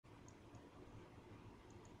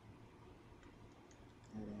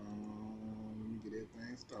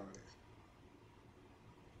ain't started.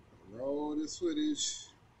 Roll this footage.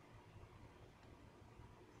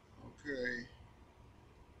 Okay.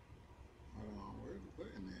 Hold on. Where's the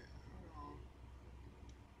button at? Hold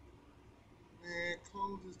on. Man,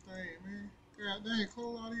 close this thing, man. God dang,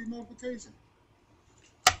 close all these notifications.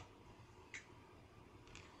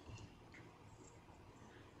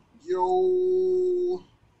 Yo.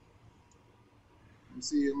 Let me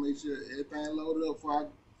see. Make sure everything loaded up before I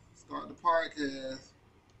start the podcast.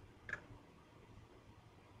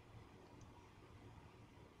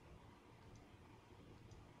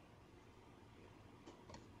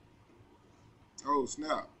 Oh,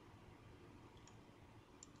 snap.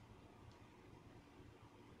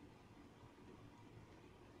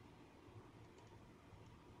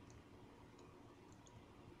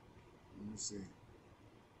 Let me see.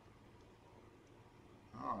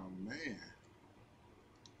 Oh, man.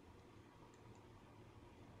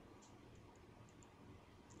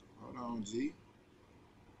 Hold on, G.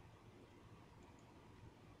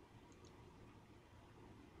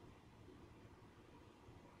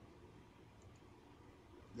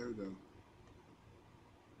 There we go.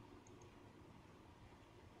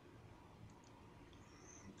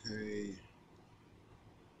 Okay.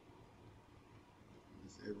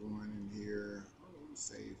 Is everyone in here? Oh, let me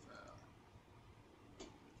save file.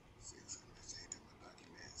 Six. Let me save them my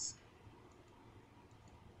documents.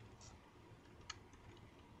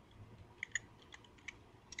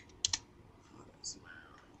 Oh, that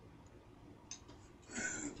smile.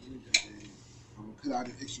 I'm gonna cut out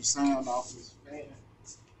the extra sound off this fan.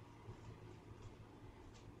 It's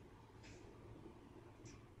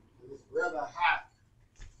rather hot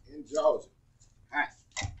in Georgia. Hot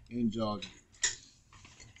in Georgia.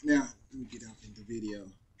 Now, let me get off into video.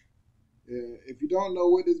 If you don't know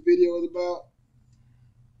what this video is about,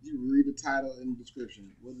 you read the title in the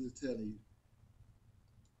description. What is it telling you?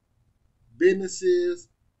 Businesses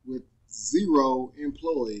with 0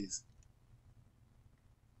 employees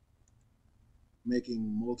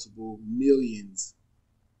making multiple millions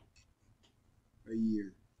a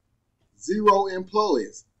year. 0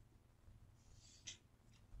 employees.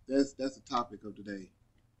 That's the topic of today.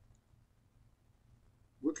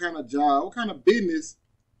 What kind of job, what kind of business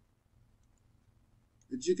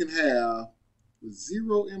that you can have with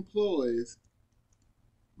 0 employees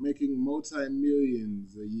making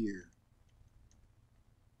multi-millions a year?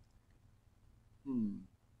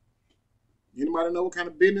 Anybody know what kind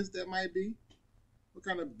of business that might be? What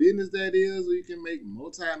kind of business that is where you can make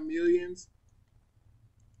multi-millions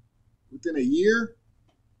within a year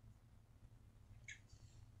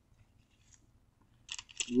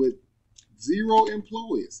with 0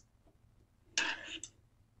 employees?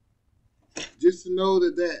 Just to know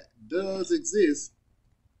that that does exist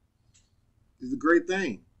is a great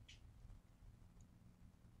thing.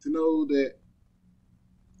 To know that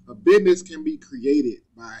a business can be created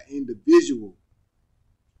by an individual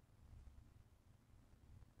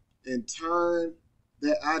and turn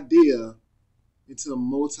that idea into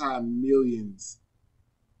multi-millions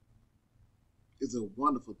is a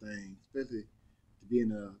wonderful thing, especially to be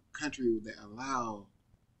in a country that allow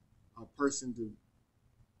a person to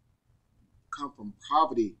come from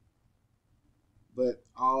poverty, but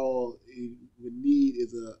all it would need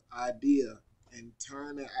is an idea and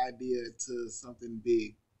turn that idea to something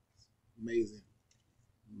big. Amazing.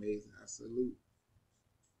 Amazing. I salute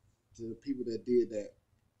to the people that did that.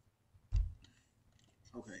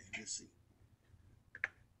 Okay, let's see.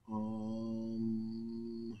 Let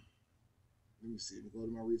me see. Let me go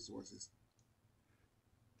to my resources.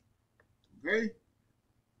 Okay.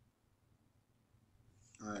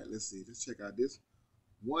 All right, let's see. Let's check out this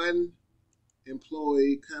one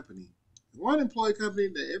employee company. One employee company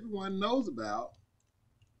that everyone knows about.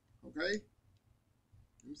 Okay.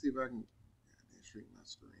 Let me see if I can shrink my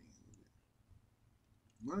screen a little bit.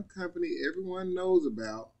 One company everyone knows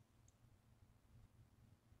about.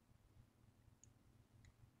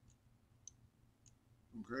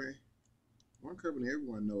 Okay. One company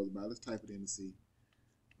everyone knows about. Let's type it in to see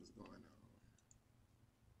what's going on.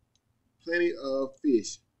 Plenty of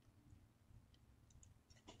fish.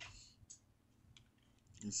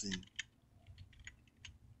 Let's see.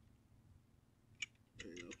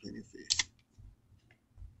 There you go. Plenty of fish.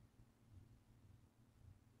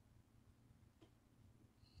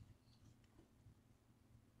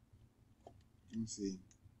 Let me see.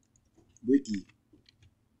 Wiki.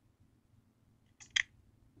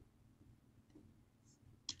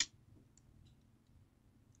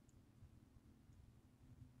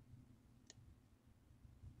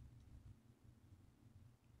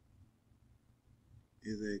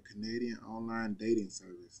 Is a Canadian online dating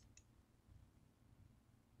service.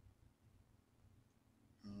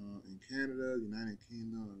 In Canada, United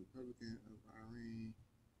Kingdom, Republic of Ireland.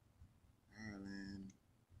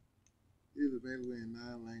 It is available in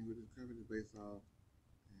 9 languages. Company based off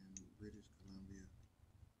in British Columbia.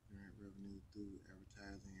 Generate revenue through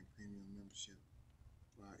advertising and premium membership.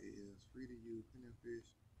 While it is free to use, Plenty of Fish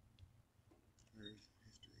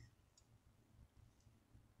history.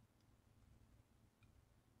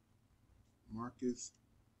 Marcus,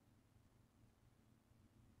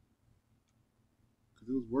 because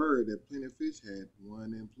it was word that Plenty of Fish had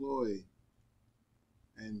one employee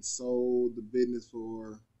and sold the business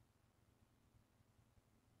for,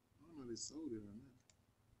 I don't know if they sold it or not,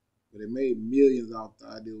 but they made millions off the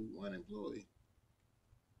idea of one employee.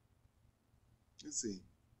 Let's see.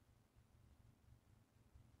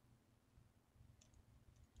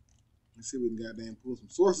 Let's see if we can goddamn pull some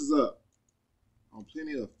sources up on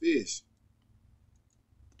Plenty of Fish.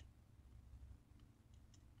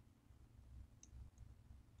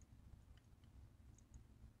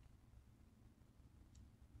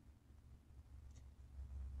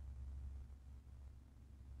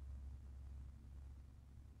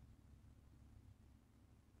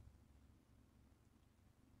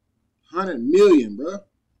 $100 million, bro.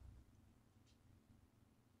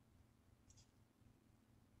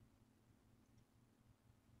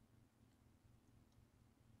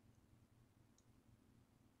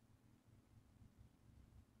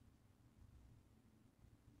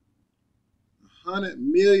 $100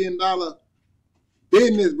 million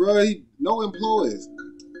business, bro. No employees.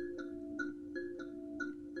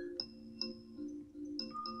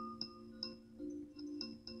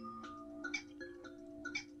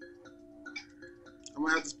 I'm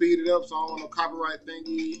gonna have to speed it up so I don't want no copyright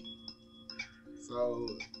thingy. So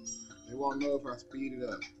they won't know if I speed it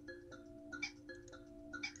up.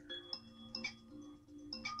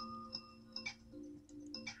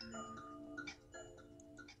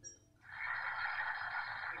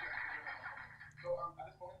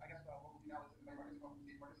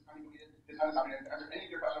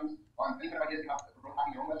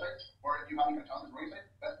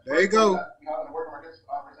 There you go. So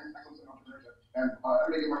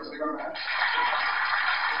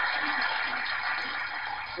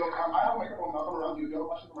I have a microphone now come around you. If you have a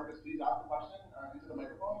question for Marcus, please ask the question into the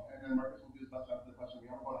microphone, and then Marcus will do his best to answer the question. We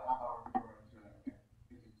have about a half hour before Q&A. Okay.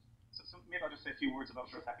 So maybe I'll just say a few words about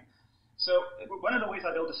for a second. So one of the ways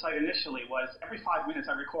I built the site initially was every 5 minutes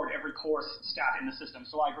I record every course stat in the system.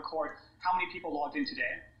 So I record how many people logged in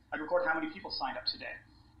today. I record how many people signed up today.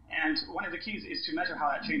 And one of the keys is to measure how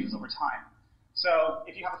that changes over time. So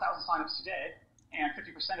if you have 1,000 signups today and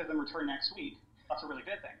 50% of them return next week, that's a really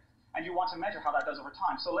good thing. And you want to measure how that does over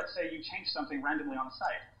time. So let's say you change something randomly on the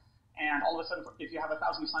site, and all of a sudden, if you have 1,000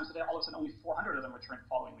 new signups today, all of a sudden only 400 of them return the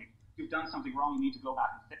following week. You've done something wrong, you need to go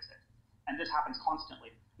back and fix it. And this happens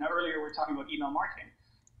constantly. Now, earlier we were talking about email marketing.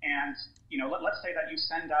 And let's say that you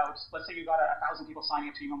send out, let's say you got 1,000 people signing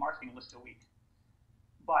up to email marketing list a week.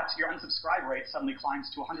 But your unsubscribe rate suddenly climbs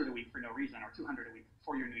to 100 a week for no reason, or 200 a week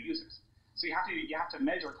for your new users. So you have to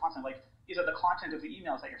measure constantly, like, is it the content of the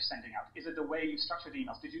emails that you're sending out? Is it the way you structure the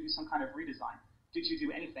emails? Did you do some kind of redesign? Did you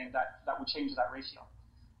do anything that would change that ratio?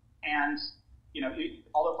 And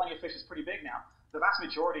although Plenty of Fish is pretty big now, the vast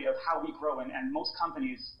majority of how we grow, and most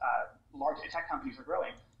companies, large tech companies are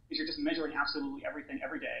growing, is you're just measuring absolutely everything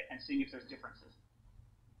every day and seeing if there's differences.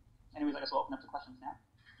 Anyways, I guess we'll open up to questions now.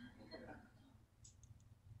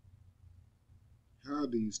 How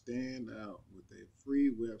do you stand out with a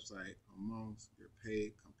free website amongst your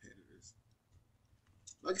paid competitors?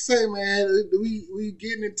 Like I say, man, we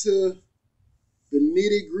getting into the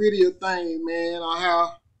nitty gritty of things, man, on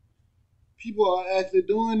how people are actually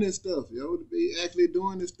doing this stuff. They actually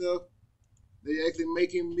doing this stuff. They actually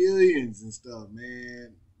making millions and stuff,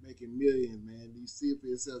 man. Making millions, man. You see it for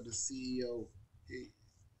yourself, the CEO.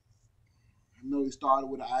 I know he started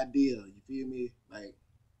with an idea. You feel me? Like,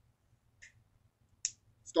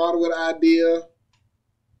 started with an idea.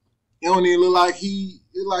 It don't even look like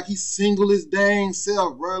he single his dang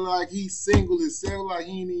self, bro. Like he single himself, like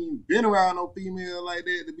he ain't even been around no female like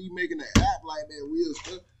that to be making an app like that real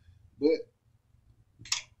stuff. But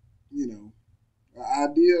an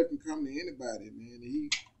idea can come to anybody, man. And he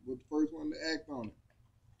was the first one to act on it.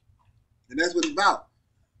 And that's what it's about.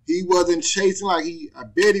 He wasn't chasing I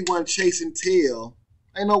bet he wasn't chasing tail.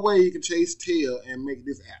 Ain't no way he can chase tail and make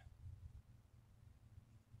this app.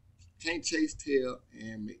 Can't chase tail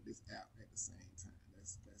and make this app at the same time.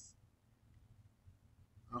 That's.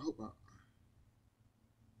 I hope that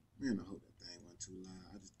thing wasn't too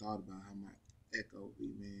loud. I just thought about how my echo would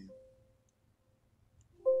be, man.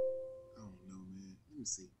 I don't know, man. Let me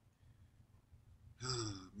see.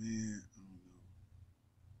 Oh, man, I don't know.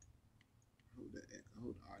 I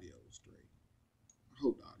hope the audio is straight. I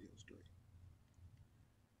hope the audio is straight.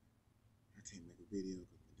 I can't make a video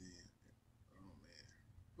because damn. Oh man.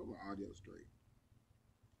 Hope my audio is straight.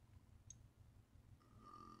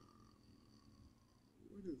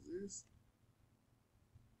 What is this?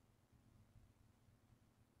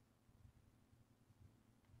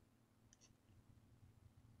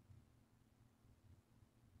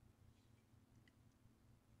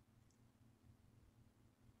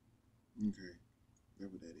 Okay,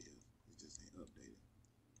 that's what that is. It just ain't updated.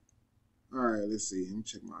 All right, let's see. Let me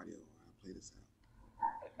check my audio. I'll play this out.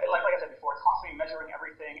 Like I said before, it's constantly measuring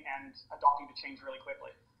everything and adopting to change really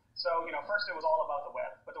quickly. So, first it was all about the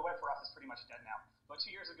web, but the web for us is pretty much dead now. About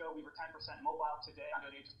 2 years ago, we were 10% mobile. Today,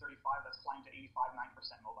 under the age of 35, that's climbed to 85, 9%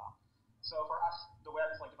 mobile. So for us, the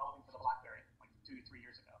web is like developing for the BlackBerry, like 2 to 3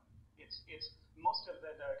 years ago. It's most of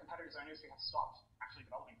the competitors in our industry have stopped actually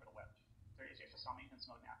developing for the web. It's just on maintenance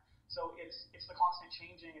mode now. So it's the constant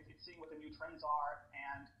changing. It's seeing what the new trends are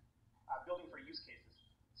and building for use cases.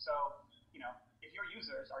 So if your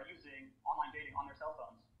users are using online dating on their cell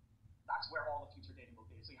phones, that's where all the future dating will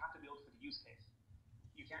be. So you have to build for the use case.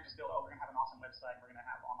 You can't just build, we're going to have an awesome website, and we're going to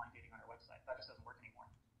have online dating on our website. That just doesn't work anymore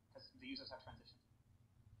because the users have transitioned.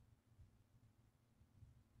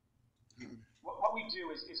 What we do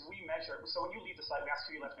is we measure. So when you leave the site, we ask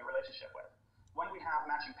who you left in a relationship with. When we have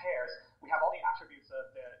matching pairs, we have all the attributes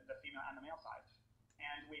of the female and the male side.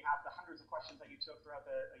 And we have the hundreds of questions that you took throughout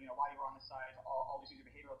the, why you were on the site, all these user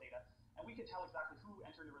behavioral data. And we can tell exactly who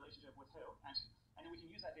entered a relationship with who. And then we can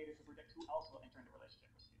use that data to predict who else will enter into a relationship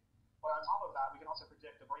with you. But on top of that, we can also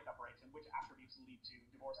predict the breakup rates and which attributes lead to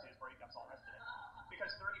divorces, breakups, all the rest of it.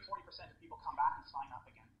 Because 30-40% of people come back and sign up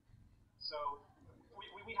again. So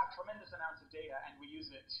we have tremendous amounts of data, and we use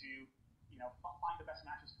it to find the best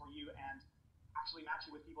matches for you and actually match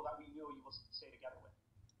you with people that we know you will stay together with.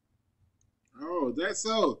 Oh, that's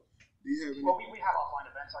so. Do you have any? Well, we have offline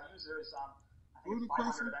events. Our users, I think it's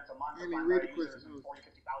 500 events a month. Our users and 40,000 to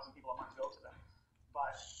 50,000 people a month go to them.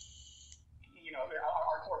 But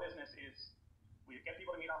our core business is we get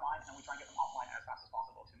people to meet online, and we try and get them offline as fast as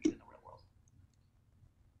possible to meet in the real world.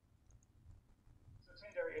 So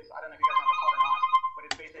Tinder is, I don't know if you guys remember Hot or Not, but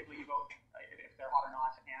it's basically you vote if they're hot or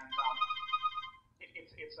not, and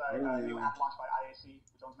it's a new app launched by IAC,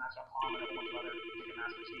 which owns Match.com and a whole bunch of other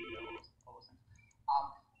Ticketmaster, TV, all those things.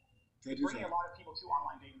 It's bringing a lot of people to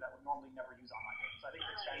online dating that would normally never use online dating. So I think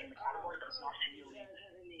it's expanding the category, but it's not really. The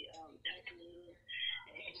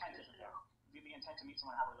intent isn't there. The intent to meet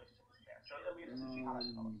someone and have a relationship isn't there. So it'll be interesting to see how that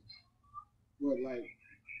develops. What, like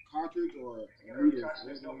cartridge or?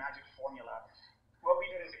 There's no magic formula. What we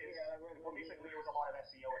did is basically it was a lot of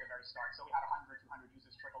SEO at the very start. So we had 100, 200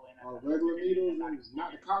 users trickle in. Regular needles and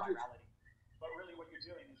not the cartridge? But really what you're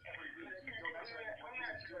doing is every week you're measuring what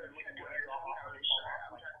users are doing, looking where they drop off, where they fall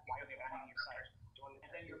off, like why are they abandoning your site.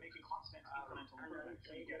 And then you're making constant incremental improvements.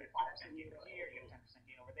 So you get a 5% gain over here, you get a 10%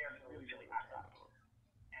 gain over there, and it really, really adds up.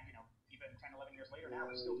 And even 10, 11 years later now,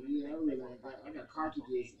 we're still doing I got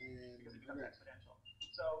cartridges and because it becomes exponential.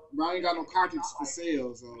 So but I ain't got no cartridges for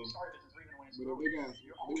sale, so. But if they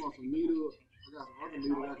want some needle, I got some other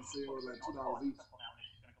needle I can sell like $2 each. It's going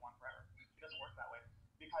to go on forever. It doesn't work that way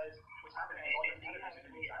because what's happening is all your competitors are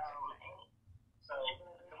doing the exact same thing. So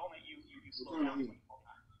the moment you slow down, it's when you fall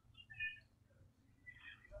behind.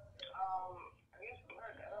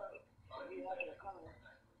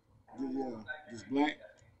 Yeah, just black.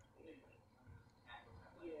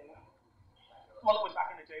 Well, it was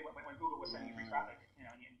back in the day when Google was sending free traffic,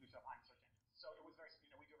 and you could find search engines. So it was very,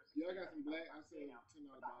 we do over. Yeah, I got some black. I said $10.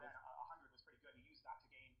 Back then, 100 was pretty good. You use that to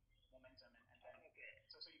gain momentum, and then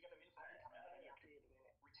so you get them income, and then you have to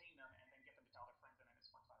retain them, and then get them to tell their friends, and then it's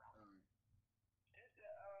fun around.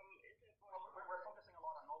 We're focusing a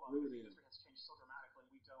lot on mobile. The industry has changed so dramatically.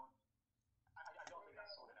 I don't think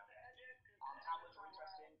that's sorted out. Tablets are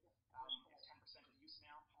interesting. It's 10% of use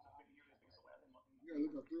now. It's nearly as big as the web. You gotta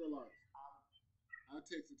look up Thriller. I'll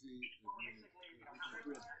text it to you. Well, basically, transition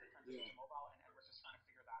to mobile, and we're just trying to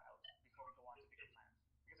figure that out before we go on to bigger plans.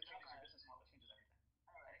 Because it changes your business model, it changes everything,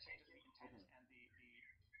 and it changes the intent and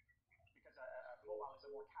because mobile is a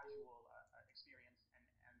more casual experience,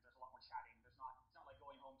 and there's a lot more chatting. It's not like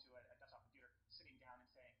going home to a desktop computer, sitting down and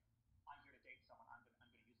saying, "I'm here to date someone. I'm going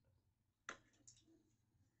to use this."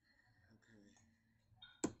 Okay.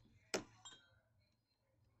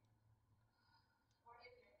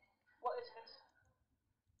 Well, it's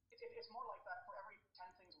more like that for every 10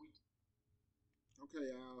 things we do. Okay,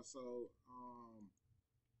 so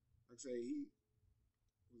like I say, he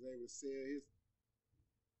was able to sell his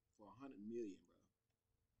for $100 million, bro.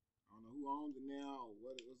 I don't know who owns it now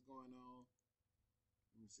or what's going on.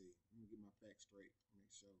 Let me see. Let me get my facts straight.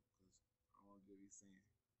 make sure because I want to be saying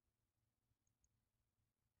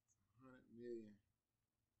 100 million.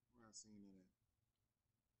 Where I seen that at?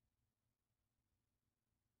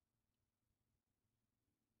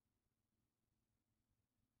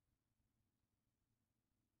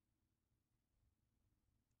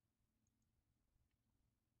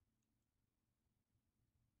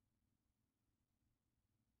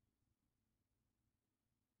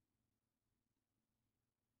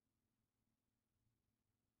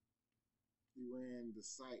 He ran the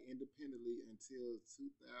site independently until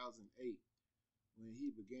 2008 when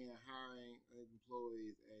he began hiring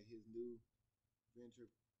employees at his new venture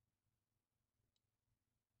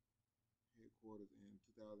headquarters in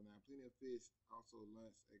 2009. Plenty of Fish also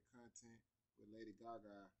launched a content with Lady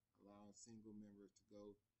Gaga, allowing single members to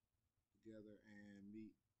go together and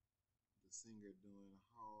meet the singer during a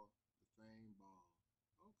Hall of Fame ball.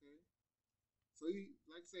 Okay. So he,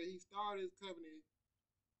 like I say, he started his company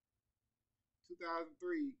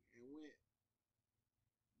 2003 and went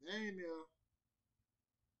dang near.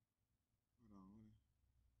 Hold on.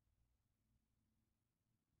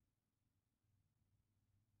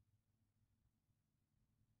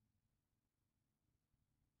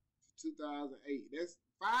 2008. That's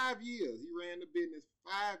 5 years. He ran the business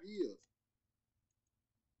 5 years.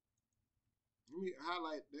 Let me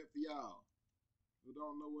highlight that for y'all who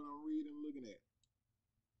don't know what I'm reading and looking at.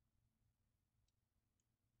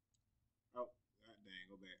 Oh, god dang,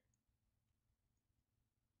 go back.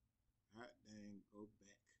 Hot dang, go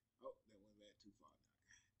back. Oh, that went back too far now.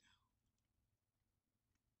 God dang.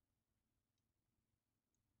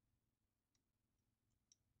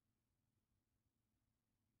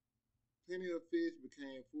 Plenty of Fish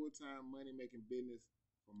became full-time money-making business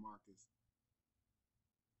for Marcus.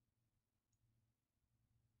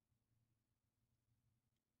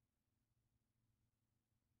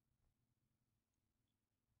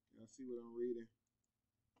 Y'all see what I'm reading?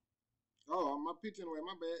 Oh, my picture in the way.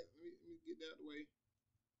 My bad. Let me get that out of the way.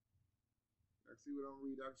 Y'all see what I'm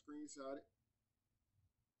reading? I can screenshot it.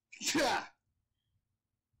 Yeah.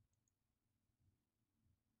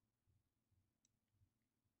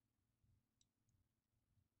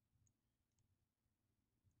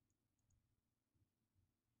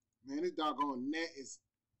 Man, this doggone net is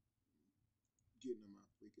getting on my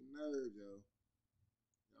freaking nerves, yo.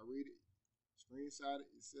 Y'all read it, screenshot it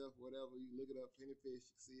yourself, whatever. You look it up, Plenty of Fish,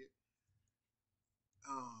 you see it.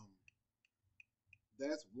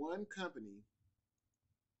 That's one company.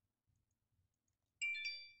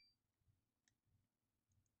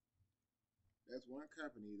 That's one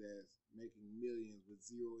company that's making millions with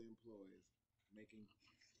 0 employees, making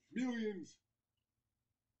millions.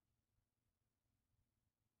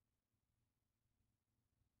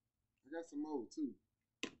 I got some more too.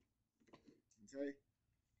 Okay,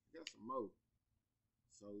 I got some more.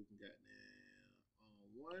 So we can get now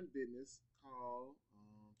one business called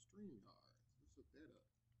StreamYard. Let's look that up.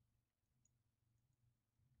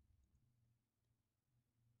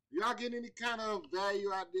 Y'all getting any kind of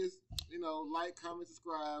value out of this? Like, comment,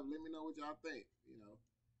 subscribe. Let me know what y'all think.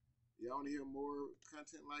 Y'all want to hear more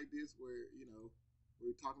content like this where,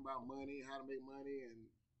 we're talking about money, how to make money,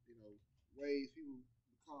 and, ways people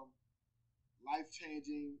become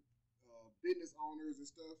life-changing business owners and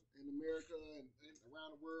stuff in America and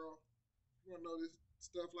around the world. If you want to know this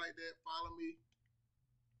stuff like that, follow me.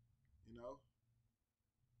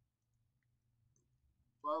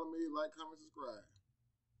 Follow me, like, comment, subscribe.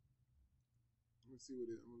 Let me see what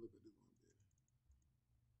it is. I'm going to look at this one bit.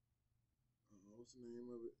 What's the name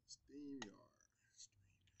of it? StreamYard.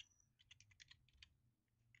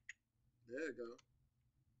 There you go.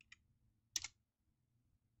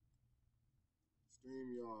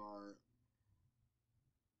 StreamYard.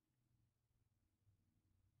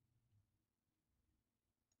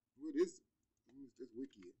 What is this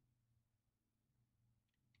wiki?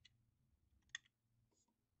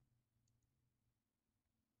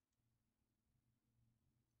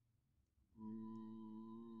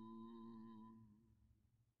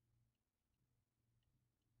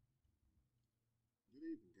 Do they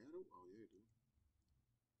even got it? Oh, yeah, they do.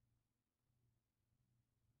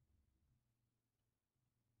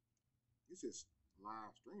 It says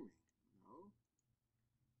live streaming. No.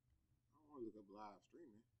 I don't want to look up live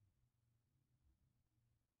streaming.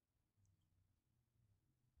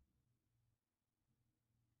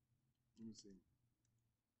 Let me see.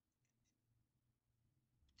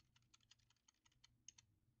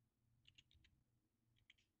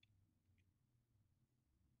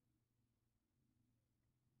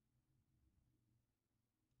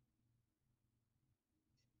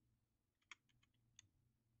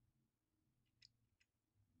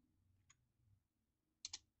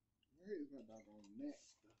 Where is my doggone neck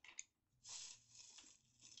stuff?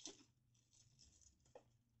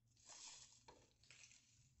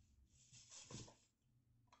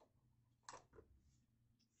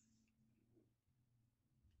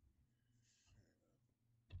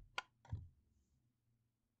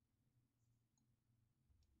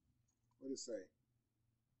 What did it say?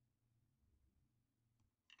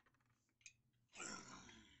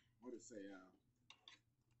 What did it say, y'all?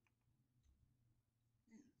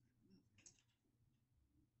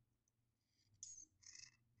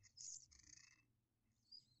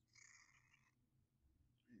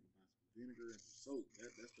 Buy some vinegar and some soap.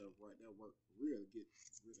 That stuff right there work for real to get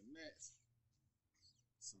rid of gnats.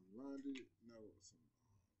 Some laundry, no, some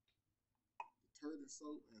detergent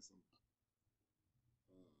soap and some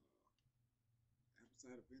apple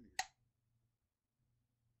cider vinegar.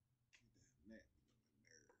 Get that gnat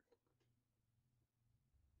on my nerve.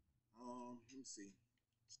 Let me see.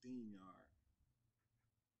 SteamYard.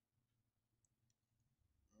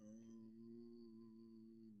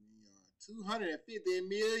 250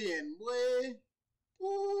 million, boy.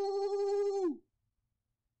 Woo!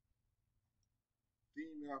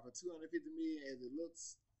 SteamYard for 250 million as it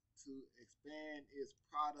looks to expand its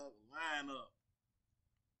product lineup.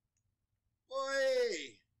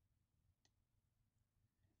 Boy,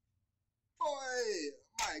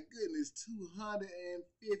 my goodness,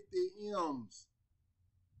 250 M's.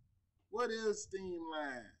 What is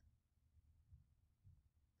SteamYard?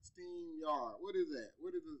 SteamYard. What is that?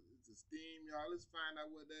 What is it? It's a SteamYard. Let's find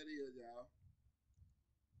out what that is, y'all.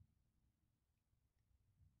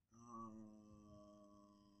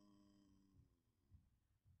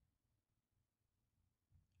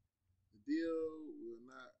 The deal will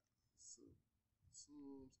not assume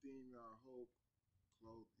SteamYard whole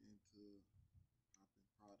cloth into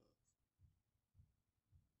popping products.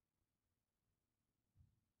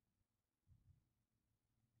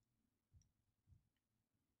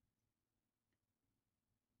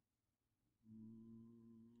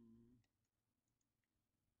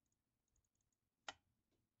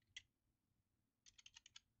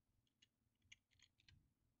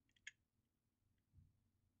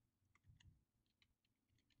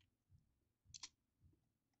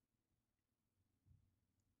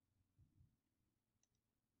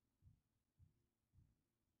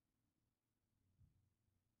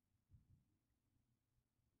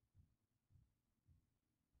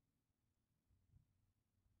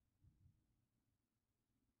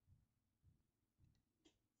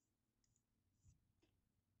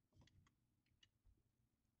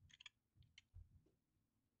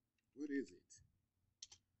 What is it?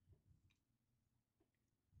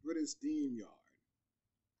 What is SteamYard?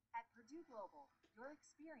 At Purdue Global, your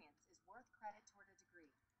experience is worth credit toward a degree,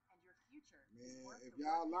 and your future is worth if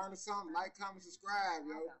y'all learning something, like, comment, subscribe,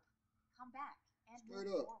 yo. Come back and straight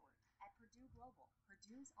move up forward at Purdue Global,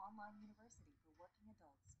 Purdue's online university for working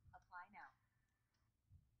adults. Apply now.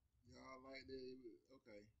 Y'all like that?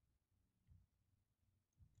 Okay.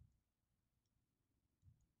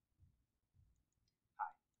 Hi,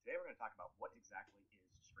 today we're going to talk about what exactly is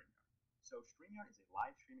StreamYard. So StreamYard is a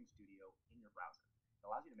live streaming studio in your browser. It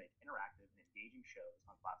allows you to make interactive and engaging shows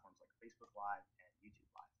on platforms like Facebook Live and YouTube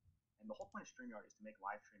Live. And the whole point of StreamYard is to make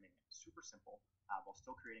live streaming super simple while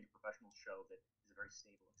still creating a professional show that is a very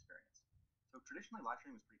stable experience. So traditionally, live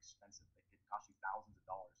streaming was pretty expensive. It could cost you thousands of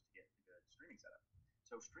dollars to get a good streaming setup.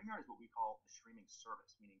 So StreamYard is what we call a streaming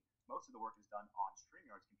service, meaning most of the work is done on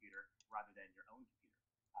StreamYard's computer rather than your own computer.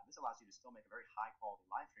 This allows you to still make a very high-quality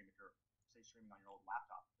live stream if you're, say, streaming on your old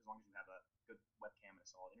laptop, as long as you have a good webcam and a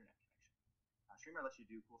solid internet connection. StreamYard lets you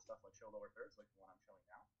do cool stuff like show lower thirds, like the one I'm showing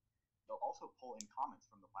now. They'll also pull in comments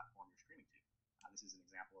from the platform you're streaming to. This is an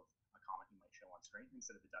example of a comment you might show on screen.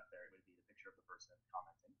 Instead of the duck there, it would be the picture of the person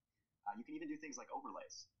commenting. You can even do things like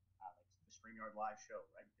overlays, like the StreamYard live show,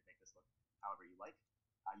 right? You can make this look however you like.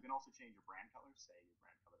 You can also change your brand color. Say your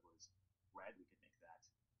brand color was red, we could make that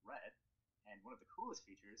red. And one of the coolest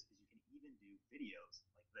features is you can even do videos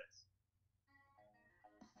like this.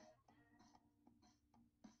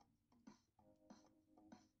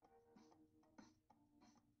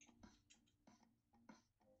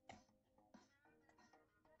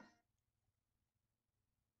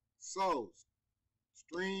 So,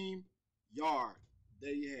 StreamYard.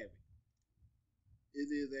 There you have it. It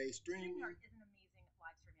is a streaming. StreamYard is an amazing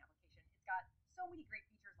live streaming application. It's got so many great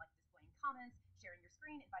features like displaying comments, sharing your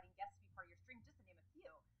screen, inviting guests to be part of your stream, just to name a few.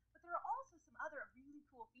 But there are also some other really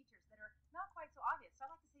cool features that are not quite so obvious. So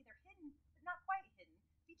I like to say they're hidden, but not quite hidden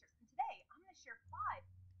features. And today I'm going to share 5.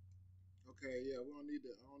 Okay, yeah, we don't need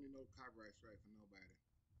I don't need no copyright strike for nobody.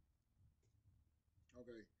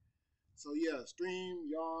 Okay, so yeah,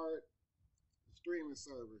 StreamYard streaming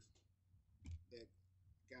service that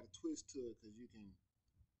got a twist to it because you can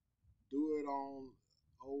do it on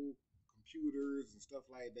old computers and stuff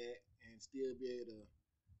like that and still be able to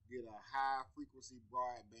get a high frequency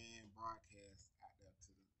broadband broadcast out there to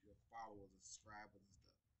your followers and subscribers and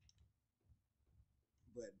stuff.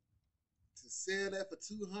 But to sell that for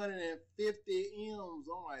 250 M's,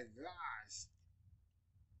 oh my gosh.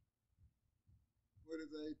 What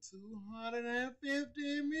is that?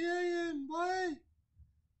 250 million, boy.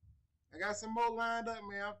 I got some more lined up,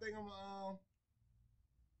 man. I think I'm let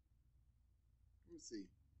me see.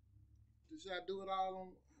 Should I do it all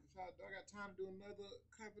on? I got time to do another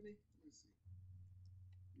company? Let me see.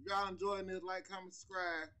 If y'all enjoying this, like, comment,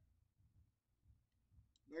 subscribe.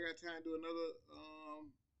 I got time to do another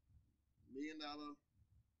 $1 million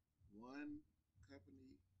one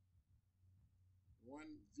company, 0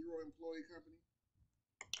 employee company,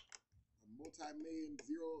 a multi-million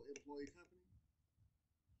 0 employee company.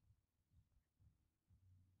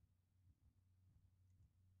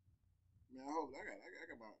 Man, I hope I got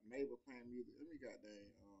my neighbor playing music. Let me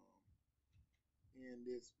end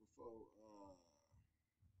this before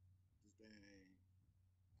this dang.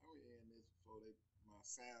 I'm gonna end this before my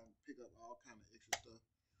sound pick up all kind of extra stuff.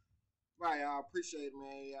 Right, y'all, appreciate it,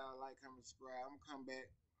 man. Y'all like, comment, subscribe. I'm gonna come back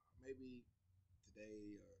maybe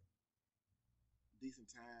today or decent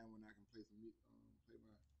time when I can play play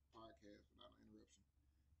my podcast without an interruption.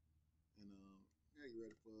 And get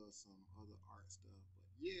ready for some other art stuff.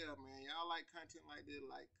 But yeah, man, y'all like content like this,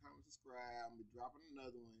 like, comment, subscribe. I'm gonna be dropping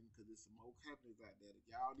another one because there's some more companies out there that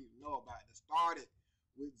y'all need to know about that started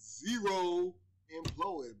with 0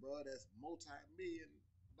 employees, bro. That's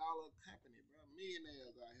multi-million-dollar company, bro.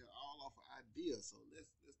 Millionaires out here all off of ideas. So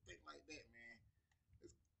let's think like that, man.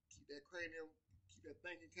 Let's keep that cranium, keep that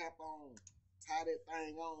thinking cap on, tie that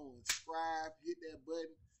thing on, subscribe, hit that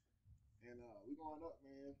button, and we going up,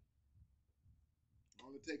 man. I'm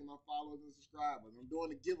only taking my followers and subscribers. I'm doing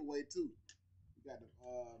a giveaway too. We got the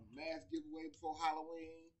mask giveaway before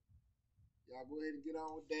Halloween. Y'all go ahead and get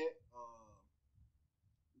on with that.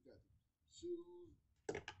 We got the shoes,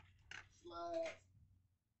 slides.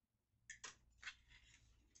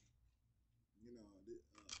 You know, the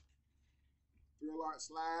Thrill Art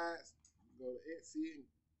slides. Go to Etsy and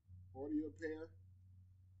order your pair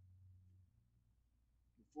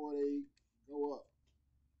before they go up.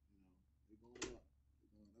 You know, they're going up. They're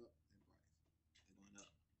going up in price. They're going up.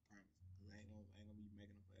 I promise. Because I ain't gonna be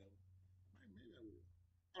making them forever. Maybe I will.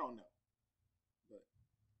 I don't know. But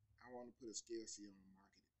I want to put a scarcity on the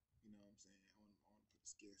market. You know what I'm saying? I want to put a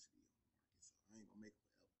scarcity on the market. So I ain't gonna make it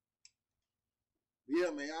forever. But yeah,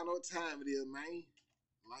 man, y'all know what time it is, man.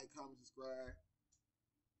 Like, comment, subscribe.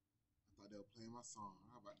 I thought they were playing my song.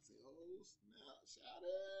 I was about to say, oh, snap, shout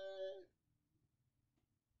it.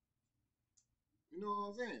 You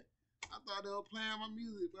know what I'm saying? I thought they were playing my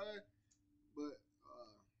music, bro. But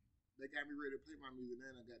they got me ready to play my music.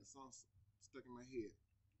 Then I got the song stuck in my head.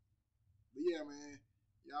 But yeah, man,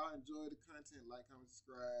 y'all enjoy the content. Like, comment,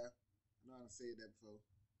 subscribe. I know I said that before.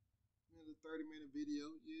 The 30-minute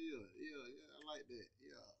video. Yeah. I like that.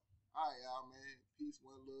 Yeah. All right, y'all, man. Peace,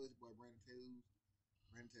 one love. Your boy Brandon Tattoos.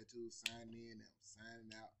 Brandon Tattoos signing in. I'm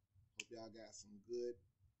signing out. Hope y'all got some good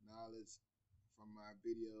knowledge from my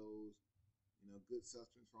videos. You know, good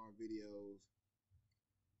substance from our videos.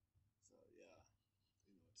 So, yeah.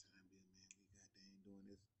 You know what time it is, man. We goddamn doing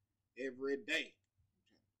this every day.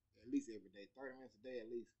 At least every day. 30 minutes a day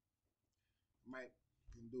at least. I might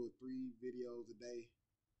can do 3 videos a day.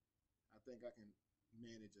 I think I can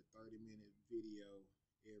manage a 30-minute video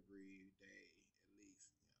every day at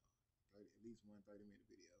least. You know, at least one 30-minute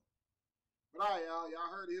video. But all right, y'all.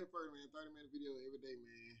 Y'all heard it here first, man. 30-minute video every day,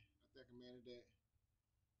 man. I think I can manage that.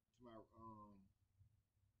 To my I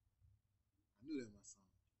knew that was my song.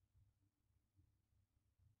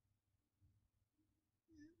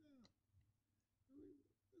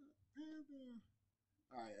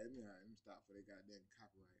 All right, let me stop for that goddamn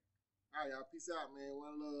copyright. All right, y'all. Peace out, man.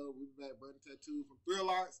 One love. We'll be back. Brandon Tattoo from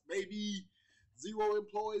Thrill Arts, baby. 0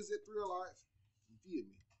 employees at Thrill Arts. You feel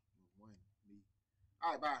me? One me.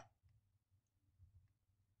 All right, bye.